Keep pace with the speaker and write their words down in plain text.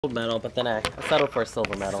Gold medal, but then I settled for a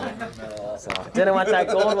silver medal. So didn't want that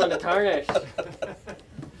gold one to tarnish.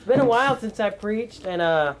 It's been a while since I preached, and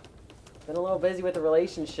been a little busy with the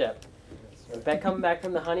relationship. Coming back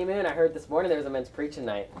from the honeymoon, I heard this morning there was a men's preaching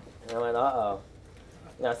night, and I went, uh-oh.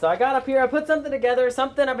 So I got up here, I put something together,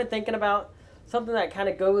 something I've been thinking about, something that kind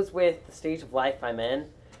of goes with the stage of life I'm in,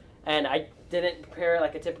 and I didn't prepare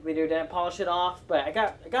like I typically do, didn't polish it off, but I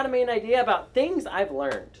got a main idea about things I've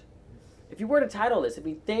learned. If you were to title this, it'd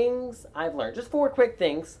be Things I've Learned. Just 4 quick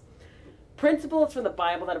things. Principles from the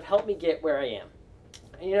Bible that have helped me get where I am.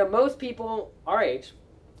 And most people our age,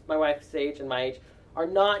 my wife's age and my age, are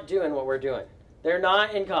not doing what we're doing. They're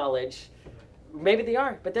not in college. Maybe they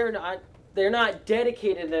are, but they're not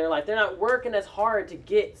dedicated in their life. They're not working as hard to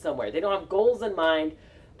get somewhere. They don't have goals in mind.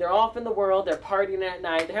 They're off in the world. They're partying at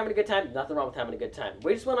night. They're having a good time. Nothing wrong with having a good time.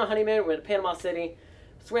 We just went on a honeymoon. We went to Panama City.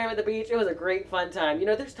 Swam at the beach. It was a great fun time.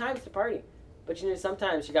 There's times to party, but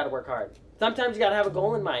sometimes you got to work hard. Sometimes you got to have a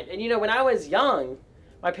goal in mind. And when I was young,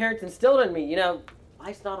 my parents instilled in me,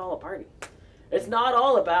 life's not all a party. It's not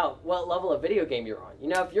all about what level of video game you're on.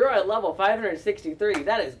 If you're at level 563,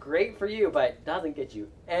 that is great for you, but doesn't get you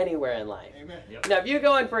anywhere in life. Amen. Yep. Now, if you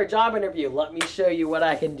go in for a job interview, let me show you what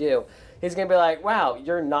I can do. He's going to be like, wow,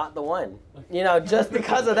 you're not the one. Just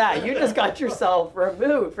because of that, you just got yourself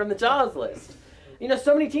removed from the jobs list.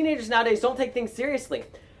 So many teenagers nowadays don't take things seriously.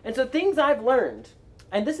 And so things I've learned,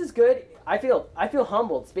 and this is good, I feel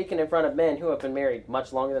humbled speaking in front of men who have been married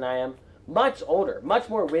much longer than I am, much older, much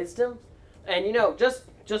more wisdom. And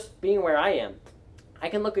just being where I am, I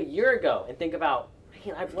can look a year ago and think about,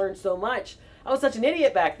 man, I've learned so much. I was such an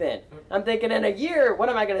idiot back then. I'm thinking in a year, what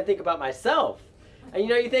am I going to think about myself? And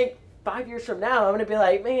you think 5 years from now, I'm going to be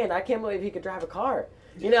like, man, I can't believe he could drive a car.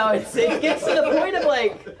 It gets to the point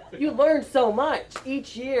of you learn so much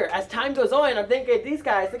each year. As time goes on, I'm thinking, these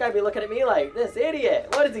guys, they gotta be looking at me like, this idiot,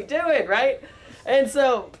 what is he doing, right? And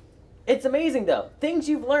so, it's amazing though. Things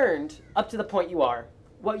you've learned up to the point you are,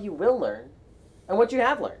 what you will learn, and what you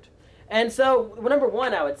have learned. And so, number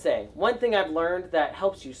one, I would say, one thing I've learned that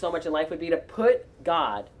helps you so much in life would be to put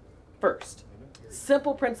God first.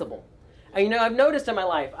 Simple principle. And I've noticed in my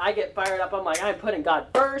life, I get fired up, I'm like, I'm putting God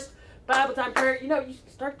first. Bible time prayer, you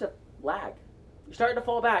start to lag. You start to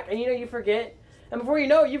fall back. And you forget. And before you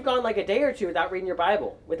know it, you've gone like a day or two without reading your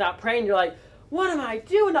Bible, without praying. You're like, what am I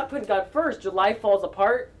doing? Not putting God first. Your life falls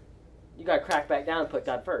apart. You got to crack back down and put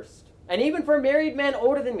God first. And even for married men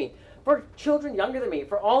older than me, for children younger than me,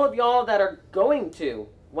 for all of y'all that are going to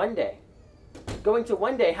one day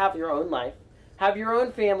have your own life, have your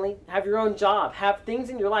own family, have your own job, have things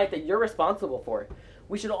in your life that you're responsible for.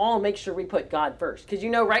 We should all make sure we put God first. Because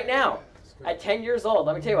right now, at 10 years old,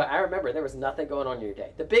 let me tell you what, I remember there was nothing going on in your day.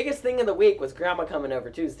 The biggest thing in the week was grandma coming over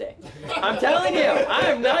Tuesday. I'm telling you, I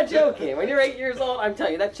am not joking. When you're 8 years old, I'm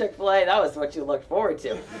telling you, that Chick-fil-A, that was what you looked forward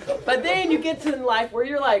to. But then you get to life where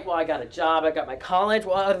you're like, well, I got a job, I got my college,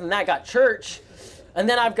 well, other than that, I got church. And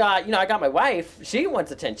then I've got, I got my wife, she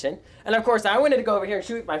wants attention. And of course, I wanted to go over here and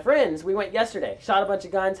shoot with my friends. We went yesterday, shot a bunch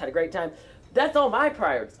of guns, had a great time. That's all my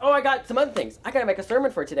priorities. Oh, I got some other things. I got to make a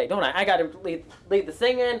sermon for today, don't I? I got to lead the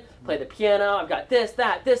singing, play the piano. I've got this,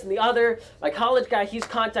 that, this, and the other. My college guy, he's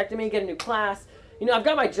contacting me, get a new class. I've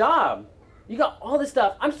got my job. You got all this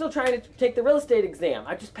stuff. I'm still trying to take the real estate exam.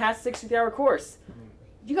 I just passed a 60-hour course.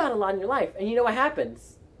 You got a lot in your life. And you know what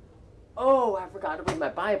happens? Oh, I forgot to read my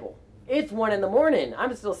Bible. It's 1 a.m.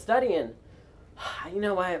 I'm still studying. You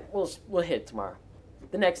know what? We'll hit it tomorrow.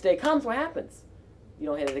 The next day comes, what happens? You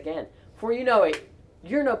don't hit it again. Before you know it,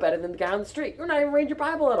 you're no better than the guy on the street. You're not even reading your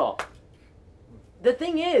Bible at all. The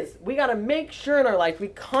thing is, we got to make sure in our life we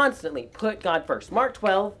constantly put God first. Mark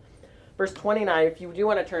 12, verse 29, if you do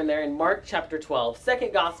want to turn there, in Mark chapter 12,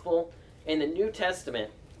 second gospel in the New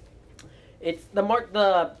Testament. It's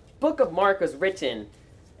the book of Mark was written,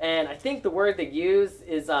 and I think the word they use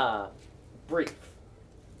is brief.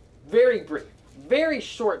 Very brief. Very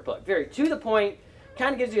short book. Very to the point.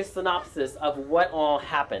 Kind of gives you a synopsis of what all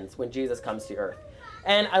happens when Jesus comes to earth.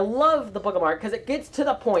 And I love the book of Mark because it gets to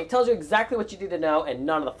the point, tells you exactly what you need to know and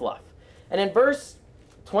none of the fluff. And in verse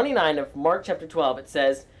 29 of Mark chapter 12, it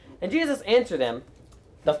says, and Jesus answered them,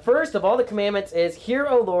 the first of all the commandments is, hear,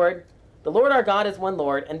 O Lord, the Lord our God is one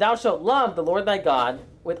Lord, and thou shalt love the Lord thy God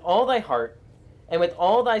with all thy heart, and with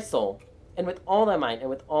all thy soul, and with all thy mind, and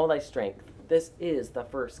with all thy strength. This is the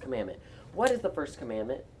first commandment. What is the first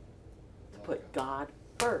commandment? Put God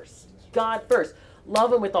first. God first.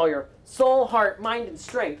 Love him with all your soul, heart, mind, and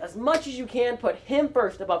strength. As much as you can, put him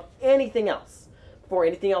first above anything else. Before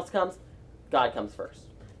anything else comes, God comes first.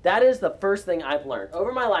 That is the first thing I've learned.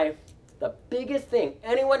 Over my life, the biggest thing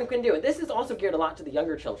anyone can do, and this is also geared a lot to the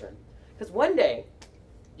younger children, because one day,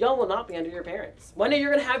 y'all will not be under your parents. One day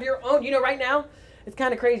you're going to have your own. You know, right now, it's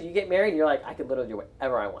kind of crazy. You get married and you're like, I could literally do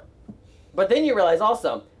whatever I want. But then you realize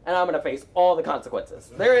also, and I'm going to face all the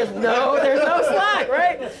consequences. There's no slack,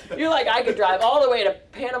 right? You're like, I could drive all the way to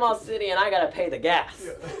Panama City and I got to pay the gas.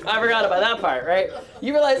 I forgot about that part, right?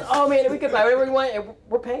 You realize, oh man, we could buy whatever we want and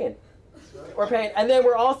we're paying. We're paying. And then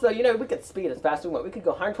we're also, you know, we could speed as fast as we want. We could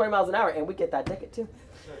go 120 miles an hour and we get that ticket too.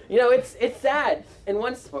 You know, it's sad in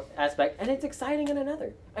one aspect and it's exciting in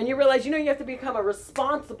another. And you realize, you know, you have to become a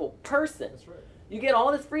responsible person. That's right. You get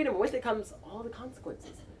all this freedom, with it comes all the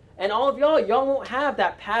consequences. And all of y'all won't have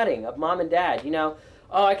that padding of mom and dad. You know,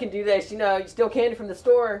 oh, I can do this. You know, you steal candy from the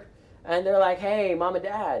store. And they're like, hey, mom and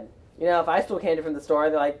dad. You know, if I stole candy from the store,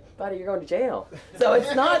 they're like, buddy, you're going to jail. So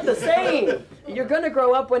it's not the same. You're going to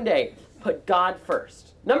grow up one day. Put God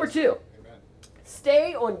first. Number 2, Amen.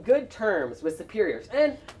 Stay on good terms with superiors.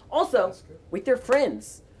 And also with your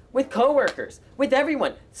friends, with coworkers, with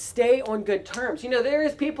everyone. Stay on good terms. You know, there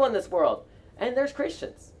is people in this world. And there's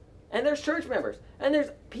Christians. And there's church members. And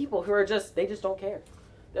there's people who are they just don't care.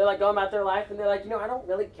 They're like going about their life and they're like, you know, I don't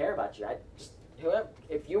really care about you.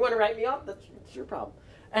 If you want to write me off, that's your problem.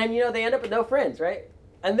 And, you know, they end up with no friends, right?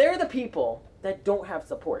 And they're the people that don't have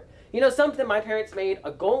support. You know, something my parents made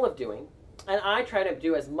a goal of doing, and I try to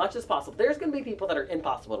do as much as possible. There's going to be people that are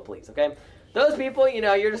impossible to please, okay? Those people, you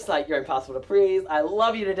know, you're just like, you're impossible to please. I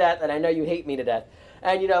love you to death, and I know you hate me to death.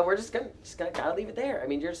 And, you know, we're just gonna gotta leave it there. I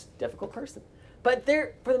mean, you're just a difficult person. But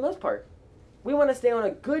for the most part, we want to stay on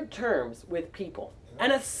a good terms with people,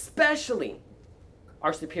 and especially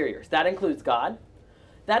our superiors. That includes God.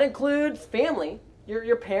 That includes family,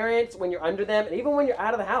 your parents, when you're under them, and even when you're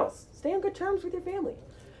out of the house. Stay on good terms with your family.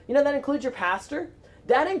 You know, that includes your pastor.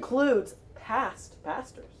 That includes past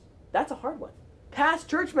pastors. That's a hard one. Past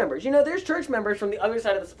church members. You know, there's church members from the other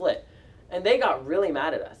side of the split, and they got really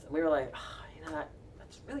mad at us. And we were like, you know,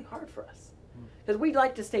 that's really hard for us. Because we'd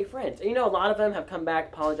like to stay friends. And you know, a lot of them have come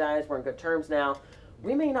back, apologized, we're on good terms now.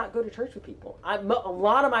 We may not go to church with people. A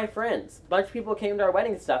lot of my friends, a bunch of people came to our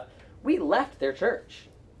wedding and stuff, we left their church.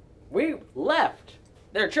 We left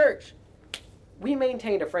their church. We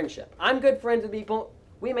maintained a friendship. I'm good friends with people.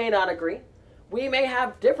 We may not agree. We may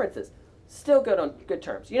have differences. Still good on good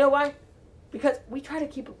terms. You know why? Because we try to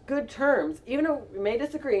keep good terms, even though we may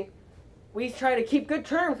disagree, we try to keep good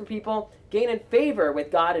terms with people, gaining favor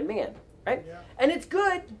with God and man. Right? Yeah. And it's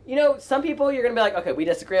good. You know, some people you're going to be like, okay, we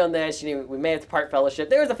disagree on this. You know, we may have to part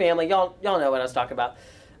fellowship. There's a family. Y'all know what I was talking about.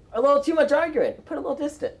 A little too much arguing. Put a little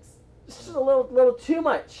distance. Just a little too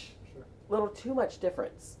much. Sure. Little too much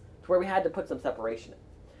difference to where we had to put some separation in.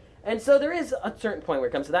 And so there is a certain point where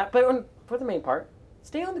it comes to that. But for the main part,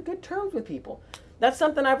 stay on the good terms with people. That's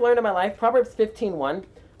something I've learned in my life. Proverbs 15:1.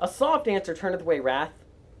 A soft answer turneth away wrath,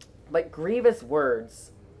 but grievous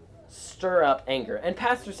words stir up anger. And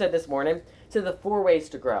Pastor said this morning, to the 4 ways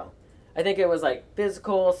to grow. I think it was like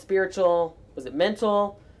physical, spiritual, was it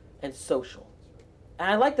mental, and social. And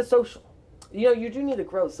I like the social. You know, you do need to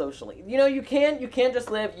grow socially. You know, you can't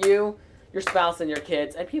just live your spouse, and your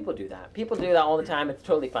kids, and people do that. People do that all the time. It's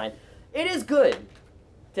totally fine. It is good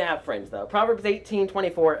to have friends, though. Proverbs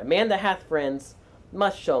 18:24, a man that hath friends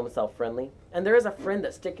must show himself friendly, and there is a friend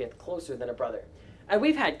that sticketh closer than a brother. And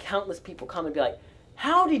we've had countless people come and be like,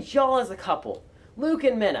 how did y'all as a couple, Luke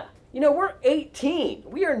and Minna, you know, we're 18.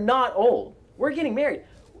 We are not old. We're getting married.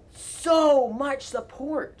 So much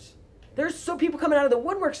support. There's so people coming out of the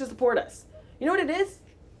woodworks to support us. You know what it is?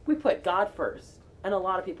 We put God first, and a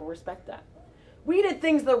lot of people respect that. We did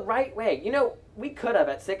things the right way. You know, we could have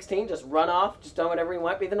at 16 just run off, just done whatever we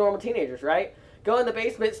want, be the normal teenagers, right? Go in the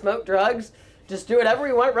basement, smoke drugs, just do whatever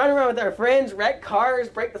we want, run around with our friends, wreck cars,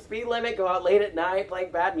 break the speed limit, go out late at night,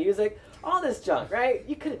 playing bad music. All this junk, right?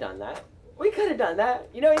 You could have done that. We could have done that.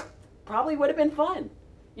 You know, it probably would have been fun.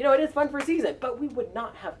 You know, it is fun for a season, but we would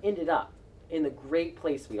not have ended up in the great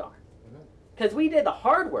place we are. Because we did the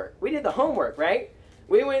hard work. We did the homework, right?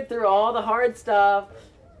 We went through all the hard stuff.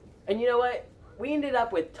 And you know what? We ended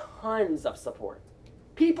up with tons of support.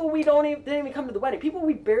 People we didn't even come to the wedding. People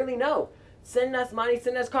we barely know. Sending us money,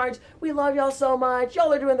 sending us cards. We love y'all so much.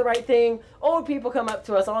 Y'all are doing the right thing. Old people come up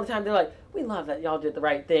to us all the time. They're like, we love that y'all did the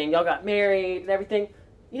right thing. Y'all got married and everything.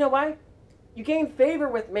 You know why? You gain favor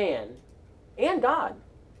with man and God.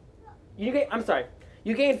 You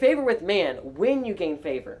gain favor with man when you gain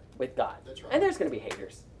favor with God. That's right. And there's going to be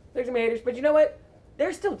haters. There's going to be haters. But you know what?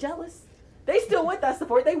 They're still jealous. They still want that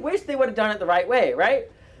support. They wish they would have done it the right way, right?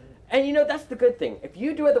 And you know, that's the good thing. If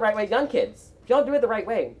you do it the right way, young kids, if y'all do it the right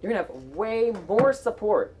way, you're going to have way more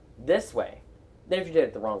support this way than if you did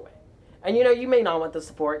it the wrong way. And you know, you may not want the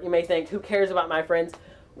support. You may think, who cares about my friends?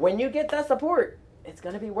 When you get that support, it's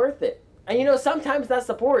going to be worth it. And you know, sometimes that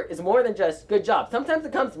support is more than just good job. Sometimes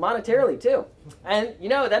it comes monetarily too. And you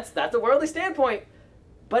know, that's a worldly standpoint,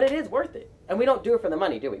 but it is worth it. And we don't do it for the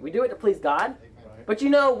money, do we? We do it to please God. But you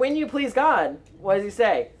know, when you please God, what does he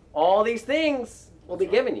say? All these things will be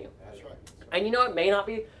given you. That's right. And you know, it may not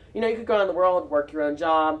be, you know, you could go around the world, work your own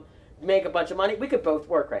job, make a bunch of money. We could both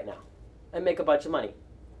work right now and make a bunch of money.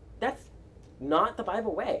 That's not the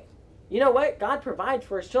Bible way. You know what? God provides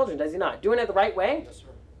for his children, does he not? Doing it the right way? Yes, sir.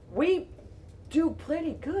 We do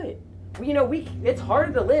pretty good. It's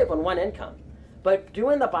harder to live on one income. But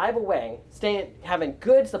doing the Bible way, having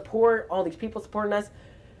good support, all these people supporting us,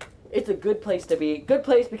 it's a good place to be. Good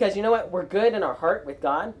place because you know what? We're good in our heart with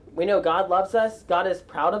God. We know God loves us. God is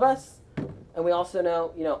proud of us. And we also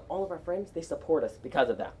know, you know, all of our friends, they support us because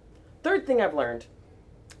of that. Third thing I've learned,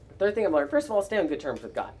 first of all, stay on good terms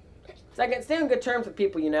with God. Second, stay on good terms with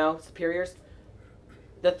people you know, superiors.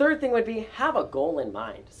 The third thing would be have a goal in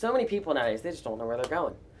mind. So many people nowadays, they just don't know where they're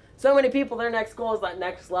going. So many people, their next goal is that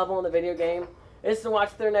next level in the video game. Is to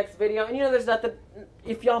watch their next video. And you know, there's nothing,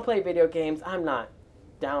 if y'all play video games, I'm not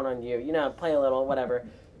down on you. You know, play a little, whatever.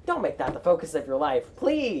 Don't make that the focus of your life.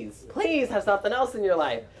 Please, please have something else in your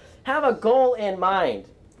life. Have a goal in mind.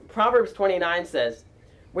 Proverbs 29 says,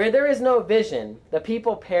 where there is no vision, the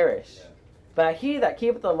people perish. But he that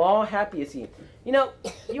keepeth the law, happy is he. You know,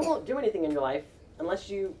 you won't do anything in your life unless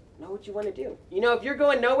you know what you want to do. You know, if you're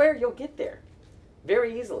going nowhere, you'll get there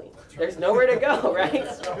very easily. There's nowhere to go, right?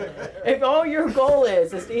 If all your goal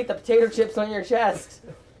is to eat the potato chips on your chest,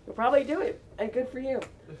 you'll probably do it, and good for you.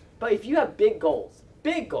 But if you have big goals,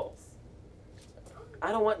 I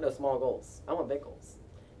don't want no small goals. I want big goals.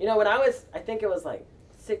 You know, when I think it was like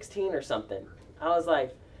 16 or something, I was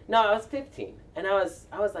 15, and I was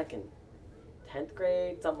like in 10th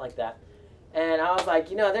grade, something like that. And I was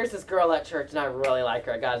like, you know, there's this girl at church, and I really like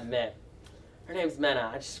her, I gotta admit. Her name's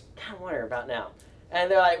Mena. I just kind of want her about now. And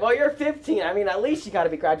they're like, well, you're 15. I mean, at least you got to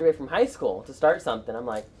be graduated from high school to start something. I'm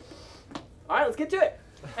like, all right, let's get to it.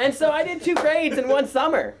 And so I did 2 grades in one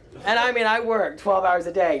summer. And I mean, I worked 12 hours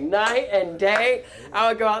a day, night and day. I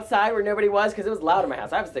would go outside where nobody was because it was loud in my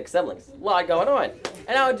house. I have 6 siblings, a lot going on.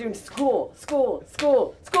 And I would do school.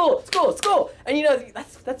 And you know,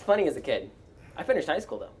 that's funny as a kid. I finished high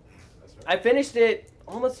school, though. I finished it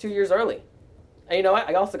almost 2 years early. And you know what?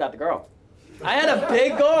 I also got the girl. I had a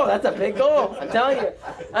big goal. That's a big goal, I'm telling you.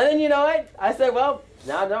 And then you know what? I said, well,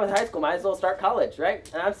 now I'm done with high school. Might as well start college, right?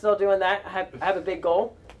 And I'm still doing that. I have a big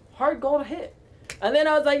goal. Hard goal to hit. And then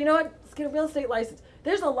I was like, you know what? Let's get a real estate license.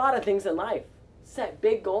 There's a lot of things in life. Set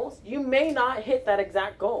big goals. You may not hit that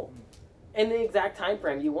exact goal in the exact time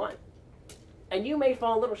frame you want. And you may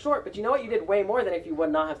fall a little short, but you know what? You did way more than if you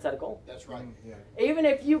would not have set a goal. That's right. Yeah. Even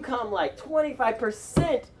if you come like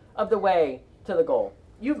 25% of the way to the goal,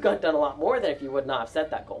 you've done a lot more than if you would not have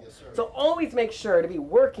set that goal. Yes, sir. So always make sure to be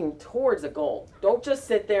working towards a goal. Don't just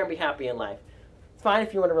sit there and be happy in life. It's fine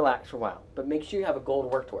if you want to relax for a while, but make sure you have a goal to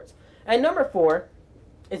work towards. And number 4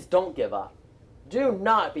 is don't give up. Do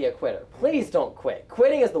not be a quitter. Please don't quit.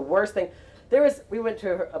 Quitting is the worst thing. We went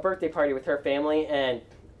to a birthday party with her family, and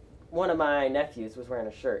one of my nephews was wearing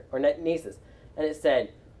a shirt, or nieces, and it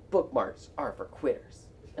said, bookmarks are for quitters.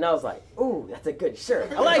 And I was like, ooh, that's a good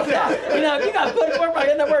shirt. I like that. You know, if you got to put a bookmark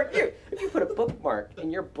in the work, if you put a bookmark in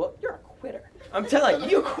your book, you're a quitter. I'm telling you,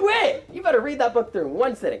 you quit. You better read that book through in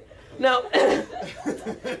one sitting. No,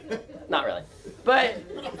 not really. But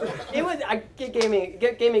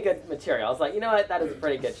it gave me good material. I was like, you know what, that is a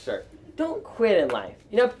pretty good shirt. Don't quit in life.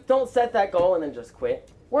 You know, don't set that goal and then just quit.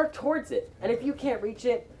 Work towards it. And if you can't reach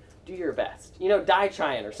it, do your best. You know, die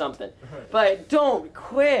trying or something. But don't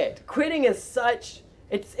quit. Quitting is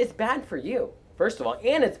it's bad for you, first of all,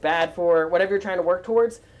 and it's bad for whatever you're trying to work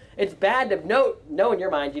towards. It's bad to know in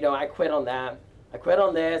your mind, you know, I quit on that, I quit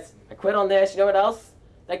on this, I quit on this. You know what else?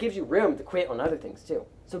 That gives you room to quit on other things too.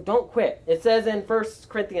 So don't quit. It says in 1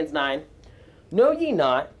 Corinthians 9, know ye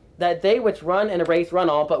not that they which run in a race run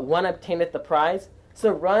all, but one obtaineth the prize?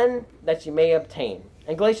 So run that ye may obtain.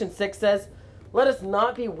 And Galatians 6 says, let us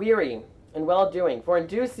not be weary in well-doing, for in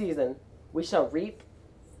due season we shall reap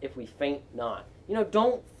if we faint not. You know,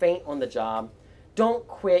 don't faint on the job. Don't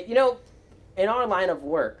quit. You know, in our line of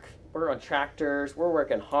work, we're on tractors, we're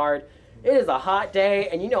working hard. It is a hot day,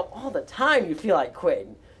 and you know, all the time you feel like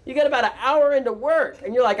quitting. You get about an hour into work,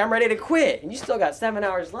 and you're like, I'm ready to quit. And you still got 7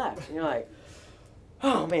 hours left. And you're like,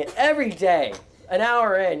 oh man, every day, an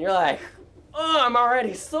hour in, you're like, oh, I'm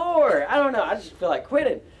already sore. I don't know, I just feel like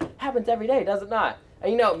quitting. Happens every day, does it not?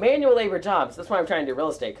 And you know, manual labor jobs, that's why I'm trying to do real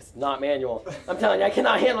estate, because it's not manual. I'm telling you, I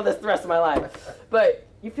cannot handle this the rest of my life. But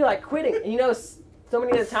you feel like quitting. And you know, so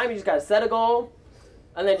many of the time you just got to set a goal,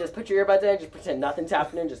 And then just put your earbuds in, just pretend nothing's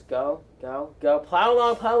happening, just go, go, go. Plow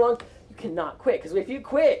along, plow along. You cannot quit, because if you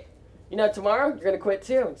quit, tomorrow you're going to quit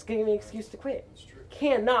too. It's going to give you an excuse to quit.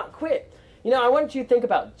 Cannot quit. I want you to think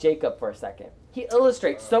about Jacob for a second. He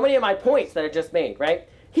illustrates so many of my points that I just made, right?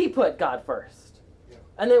 He put God first. Yeah.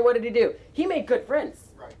 And then what did he do? He made good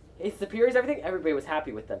friends. Right. His superiors, everything, everybody was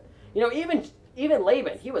happy with them. Even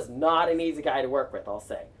Laban, he was not an easy guy to work with, I'll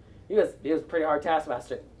say. He was a pretty hard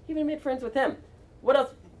taskmaster. He even made friends with him. What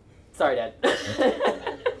else? Sorry, Dad.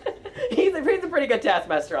 he's a pretty good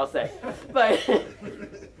taskmaster, I'll say. But,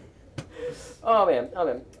 oh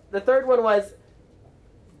man. The third one was,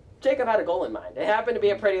 Jacob had a goal in mind. It happened to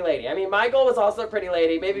be a pretty lady. I mean, my goal was also a pretty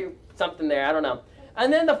lady. Maybe something there, I don't know.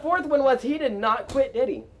 And then the fourth one was, he did not quit, did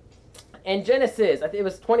he? In Genesis, I think it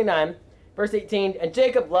was 29, verse 18, and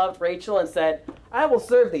Jacob loved Rachel and said, I will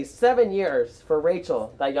serve thee 7 years for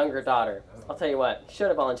Rachel, thy younger daughter. I'll tell you what, he should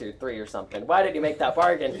have volunteered 3 or something. Why did he make that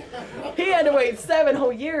bargain? He had to wait 7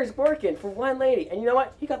 whole years working for one lady. And you know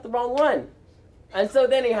what? He got the wrong one. And so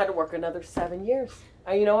then he had to work another 7 years.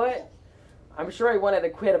 And you know what? I'm sure he wanted to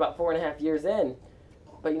quit about 4.5 years in.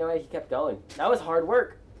 But you know what? He kept going. That was hard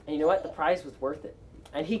work. And you know what? The price was worth it.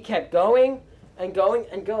 And he kept going and going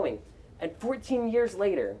and going. And 14 years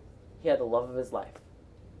later, he had the love of his life.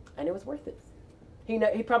 And it was worth it.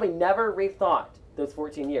 He probably never rethought those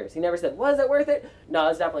 14 years. He never said, was it worth it? No,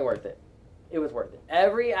 it's definitely worth it. It was worth it.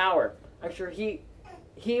 Every hour. I'm sure he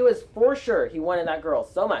was for sure he wanted that girl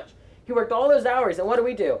so much. He worked all those hours, and what do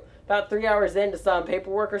we do? About 3 hours into some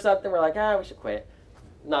paperwork or something, we're like, we should quit.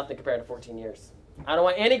 Nothing compared to 14 years. I don't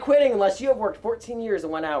want any quitting unless you have worked 14 years in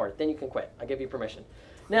 1 hour. Then you can quit. I'll give you permission.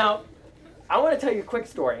 Now, I want to tell you a quick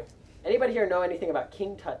story. Anybody here know anything about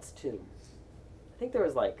King Tut's tomb? I think there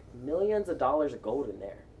was like millions of dollars of gold in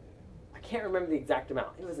there. I can't remember the exact amount.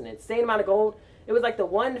 It was an insane amount of gold. It was like the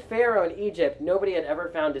one pharaoh in Egypt, nobody had ever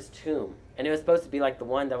found his tomb. And it was supposed to be like the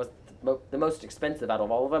one that was the most expensive out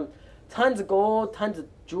of all of them. Tons of gold, tons of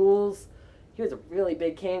jewels. He was a really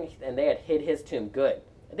big king, and they had hid his tomb good.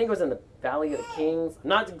 I think it was in the Valley of the Kings. I'm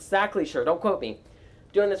not exactly sure. Don't quote me.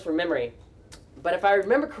 I'm doing this from memory. But if I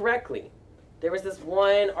remember correctly, there was this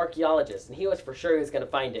one archaeologist, and he was for sure he was going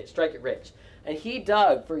to find it, strike it rich. And he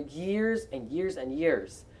dug for years and years and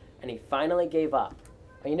years, and he finally gave up.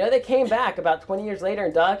 And they came back about 20 years later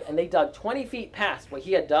and dug, and they dug 20 feet past what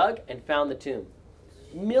he had dug and found the tomb.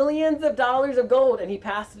 Millions of dollars of gold, and he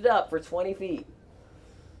passed it up for 20 feet.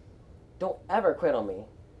 Don't ever quit on me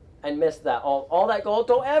and miss that. All that gold,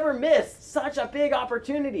 don't ever miss such a big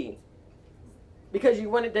opportunity because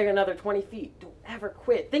you want to dig another 20 feet. Don't ever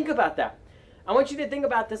quit. Think about that. I want you to think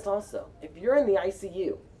about this also. If you're in the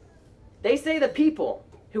ICU, they say the people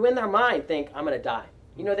who in their mind think, I'm going to die.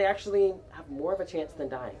 They actually have more of a chance than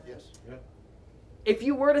dying. Yes. Yeah. If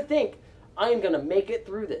you were to think, I'm going to make it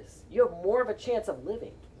through this, you have more of a chance of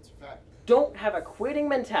living. That's a fact. Don't have a quitting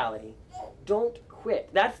mentality. Don't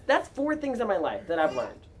quit. That's 4 things in my life that I've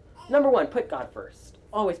learned. Number 1, put God first.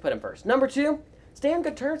 Always put him first. Number 2, stay on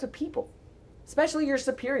good terms with people, especially your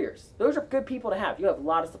superiors. Those are good people to have. You have a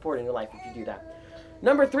lot of support in your life if you do that.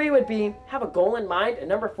 Number 3 would be have a goal in mind. And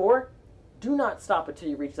number 4, do not stop until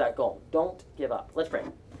you reach that goal. Don't give up. Let's pray.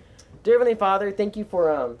 Dear Heavenly Father, thank you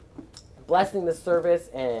for blessing this service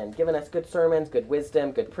and giving us good sermons, good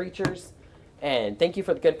wisdom, good preachers. And thank you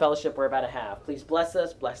for the good fellowship we're about to have. Please bless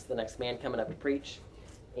us, bless the next man coming up to preach,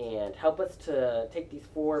 and help us to take these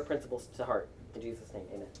 4 principles to heart. In Jesus' name,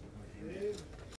 amen.